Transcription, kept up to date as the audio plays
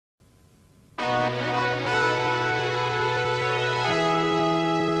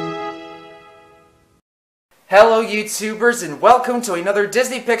Hello YouTubers and welcome to another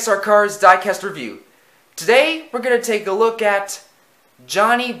Disney Pixar Cars diecast review. Today we're going to take a look at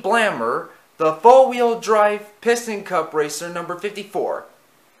Johnny Blamer, the four-wheel-drive PistonCup racer number 54.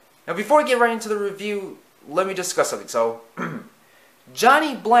 Now before we get right into the review, let me discuss something. So,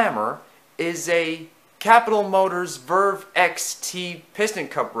 Johnny Blamer is a Capital Motors Verve XT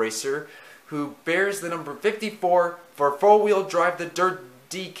PistonCup racer who bears the number 54 for four-wheel drive the dirt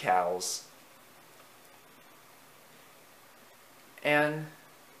decals. And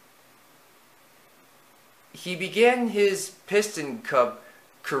he began his PistonCup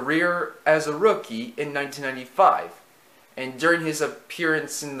career as a rookie in 1995. And during his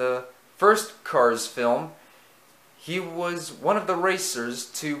appearance in the first Cars film, he was one of the racers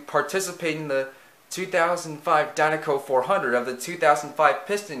to participate in the 2005 Dinoco 400 of the 2005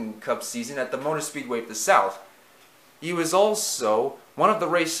 PistonCup season at the Motor Speedway of the South. He was also one of the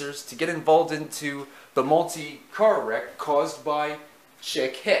racers to get involved into the multi-car wreck caused by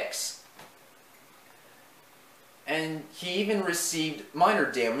Chick Hicks. And he even received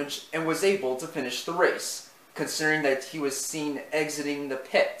minor damage and was able to finish the race, considering that he was seen exiting the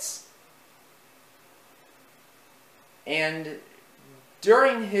pits. And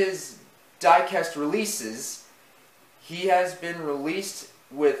during his diecast releases, he has been released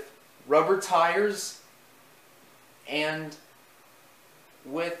with rubber tires and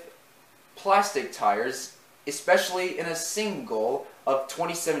with plastic tires, especially in a single of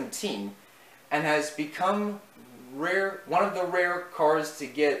 2017, and has become one of the rare cars to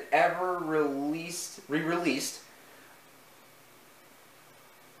get ever re-released.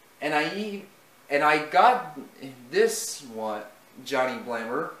 And I got this one, Johnny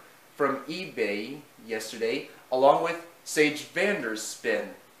Blamer, from eBay yesterday, along with Sage Vanderspin,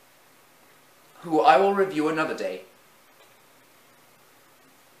 who I will review another day.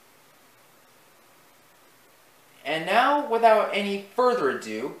 And now, without any further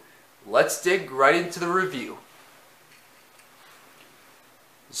ado, let's dig right into the review.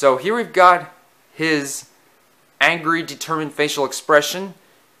 So here we've got his angry, determined facial expression,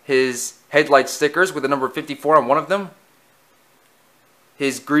 his headlight stickers with the number 54 on one of them,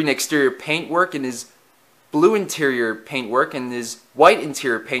 his green exterior paintwork and his blue interior paintwork and his white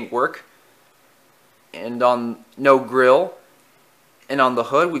interior paintwork, and on no grill, and on the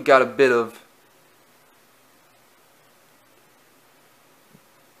hood we've got a bit of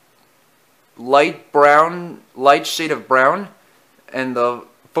light shade of brown, and the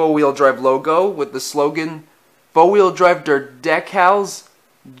four-wheel drive logo with the slogan, "Four-wheel drive dirt decals,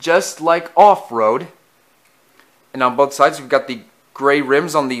 just like off-road." And on both sides we've got the gray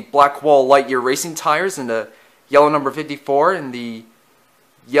rims on the Blackwall Lightyear racing tires, and the yellow number 54 and the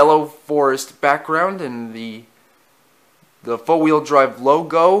yellow forest background, and the four-wheel drive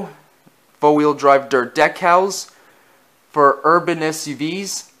logo, four-wheel drive dirt decals for urban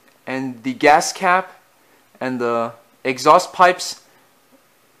SUVs, and the gas cap, and the exhaust pipes,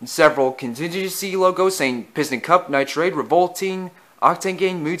 and several contingency logos saying PistonCup, Nitrate, Revolting, Octane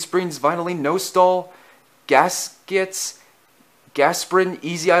Gain, Mood Springs, Vinylene, No Stall, Gaskets, Gas Sprint,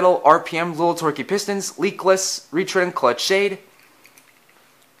 Easy Idle, RPM, Little Torquey Pistons, Leakless, Retread, and Clutch Shade.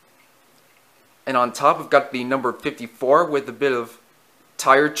 And on top we've got the number 54 with a bit of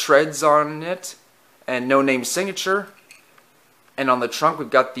tire treads on it, and no name signature. And on the trunk we've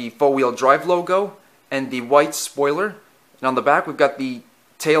got the four-wheel drive logo and the white spoiler. And on the back we've got the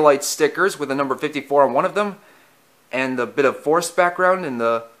taillight stickers with the number 54 on one of them, and the bit of forest background, and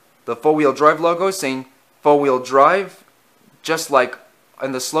the four-wheel drive logo saying four-wheel drive, just like,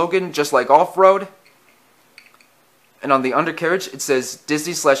 and the slogan, just like off-road. And on the undercarriage it says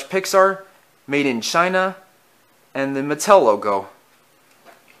Disney/Pixar, made in China, and the Mattel logo.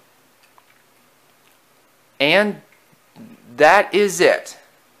 And that is it.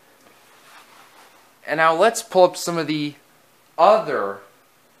 And now let's pull up some of the other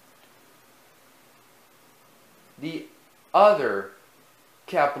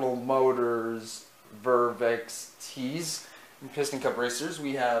Capital Motors Verve XTs and PistonCup racers.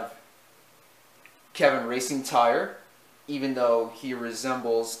 We have Kevin Racing Tire, even though he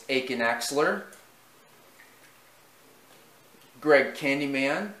resembles Aiken Axler. Greg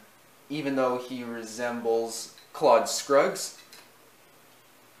Candyman, even though he resembles Claude Scruggs.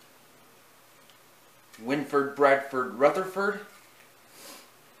 Winford Bradford Rutherford.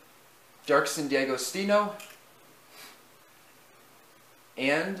 Darkson D'Agostino.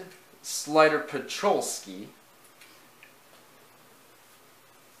 And Slider Petrolski.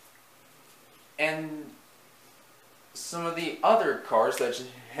 And some of the other cars that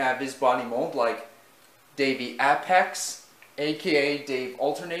have his body mold, like Davey Apex, aka Dave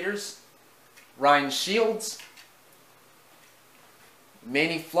Alternators, Ryan Shields,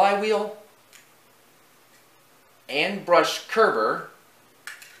 Manny Flywheel, and Brush Kerber,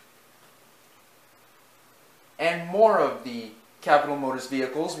 and more of the Capital Motors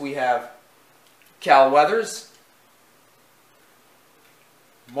vehicles. We have Cal Weathers,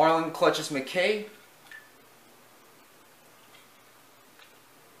 Marlon Clutches McKay,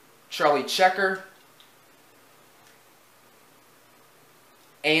 Charlie Checker,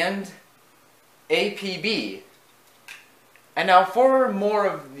 and APB. And now for more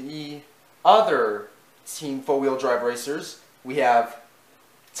of the other Team Four-Wheel Drive racers, we have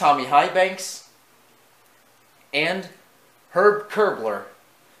Tommy Highbanks and Herb Kerbler.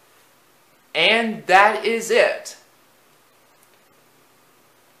 And that is it.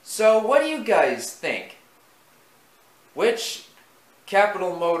 So what do you guys think? Which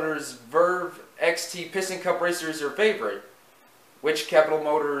Capital Motors Verve XT PistonCup racer is your favorite? Which Capital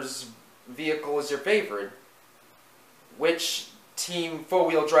Motors vehicle is your favorite? Which Team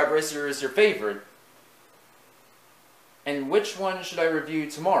Four-Wheel Drive racer is your favorite? And which one should I review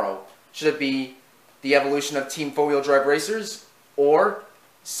tomorrow? Should it be the evolution of Team Four-Wheel Drive racers or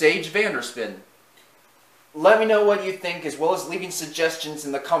Sage Vanderspin? Let me know what you think, as well as leaving suggestions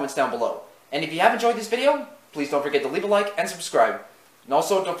in the comments down below. And if you have enjoyed this video, please don't forget to leave a like and subscribe. And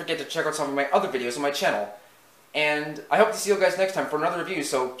also don't forget to check out some of my other videos on my channel. And I hope to see you guys next time for another review,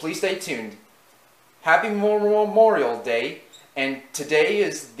 so please stay tuned. Happy Memorial Day, and today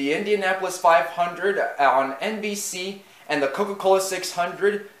is the Indianapolis 500 on NBC and the Coca-Cola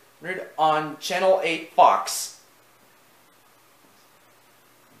 600 on Channel 8 Fox.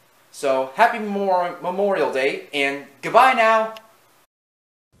 So, happy Memorial Day, and goodbye now!